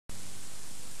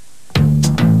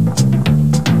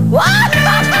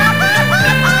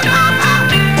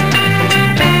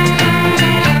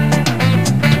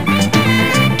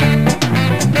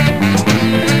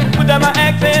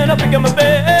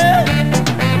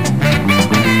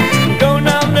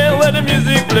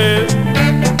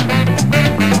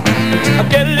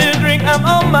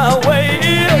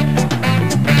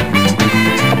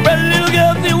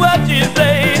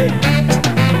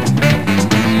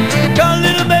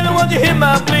you hear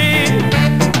my plea?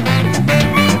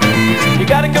 You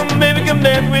gotta come, baby, come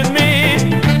dance with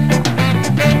me.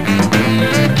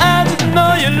 I just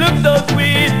know you look so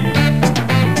sweet.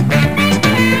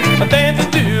 I dance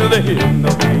to the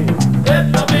Hepnobeat.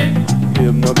 Hepnobeat,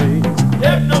 Hepnobeat,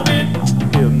 Hepnobeat,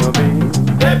 Hepnobeat,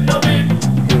 Hepnobeat,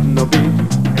 Hepnobeat,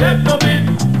 Hepnobeat,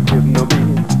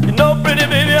 Hepnobeat. You know, pretty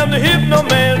baby, I'm the Hypno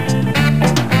man.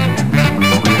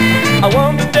 I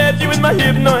want to dance you with my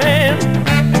Hypno hand.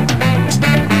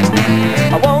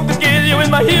 I want to kiss you with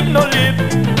my Hypno lips.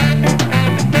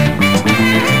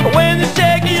 When you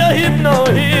shake your Hypno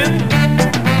hips,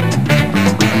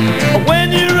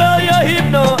 when you roll your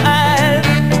Hypno eyes,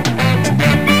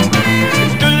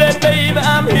 it's too late, baby,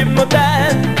 I'm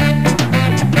hypnotized.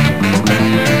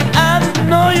 I just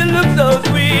know you look so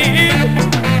sweet.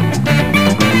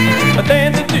 I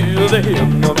dance to the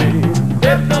Hepnobeat.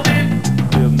 Hepnobeat,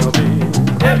 Hepnobeat,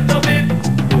 Hepnobeat,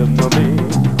 Hepnobeat,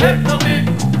 Hepnobeat,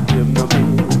 Hepnobeat,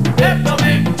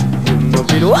 Hepnobeat,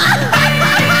 Hepnobeat.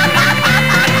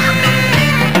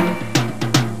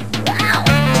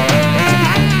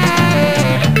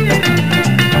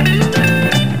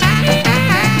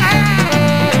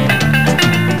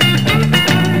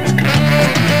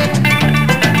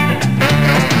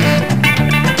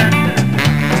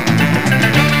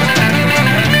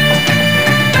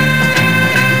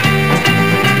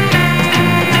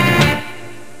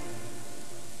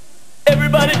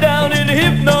 Everybody down in the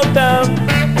Hypno town,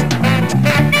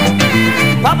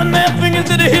 popping their fingers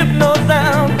to the Hypno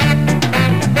sound.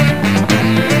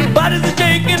 Bodies are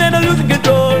shaking and are losing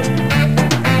control.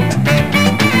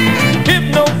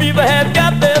 Hypno fever has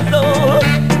got their soul.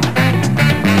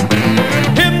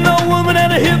 Hypno woman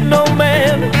and a Hypno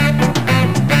man,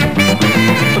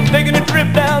 I'm taking a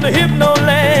trip down to Hypno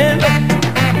land.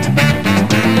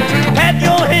 Pat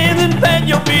your hands and pat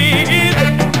your feet.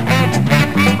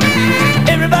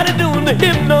 Everybody doing the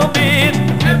Hepnobeat.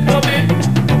 Hepnobeat,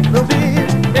 Hepnobeat,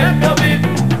 Hepnobeat,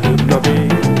 Hepnobeat,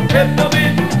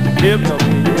 Hepnobeat, Hepnobeat,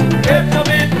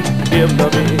 Hepnobeat,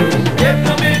 Hepnobeat, Hepnobeat,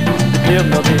 Hepnobeat,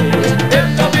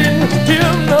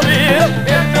 Hepnobeat, Hepnobeat,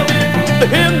 Hepnobeat, the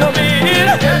Hepnobeat,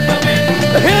 Hepnobeat,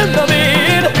 the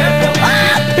Hepnobeat,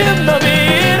 ah,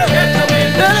 Hepnobeat, Hepnobeat,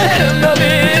 the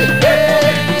Hepnobeat,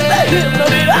 the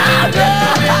Hepnobeat, ah,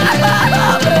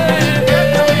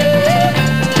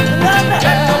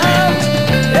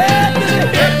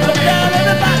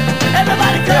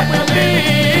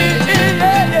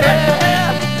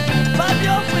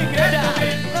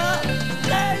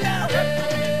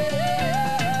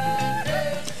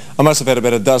 I must have had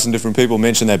about a dozen different people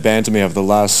mention that band to me over the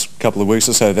last couple of weeks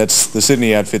or so. That's the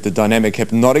Sydney outfit, the dynamic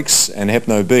Hepnotics and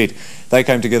Hepnobeat. They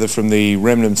came together from the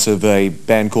remnants of a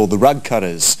band called the Rug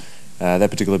Cutters.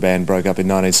 That particular band broke up in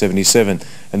 1977,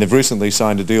 and they've recently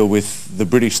signed a deal with the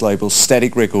British label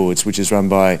Static Records, which is run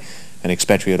by an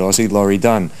expatriate Aussie, Laurie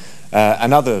Dunn.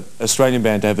 Another Australian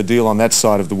band to have a deal on that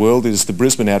side of the world is the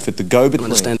Brisbane outfit, the Go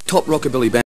Between. Top rockabilly band.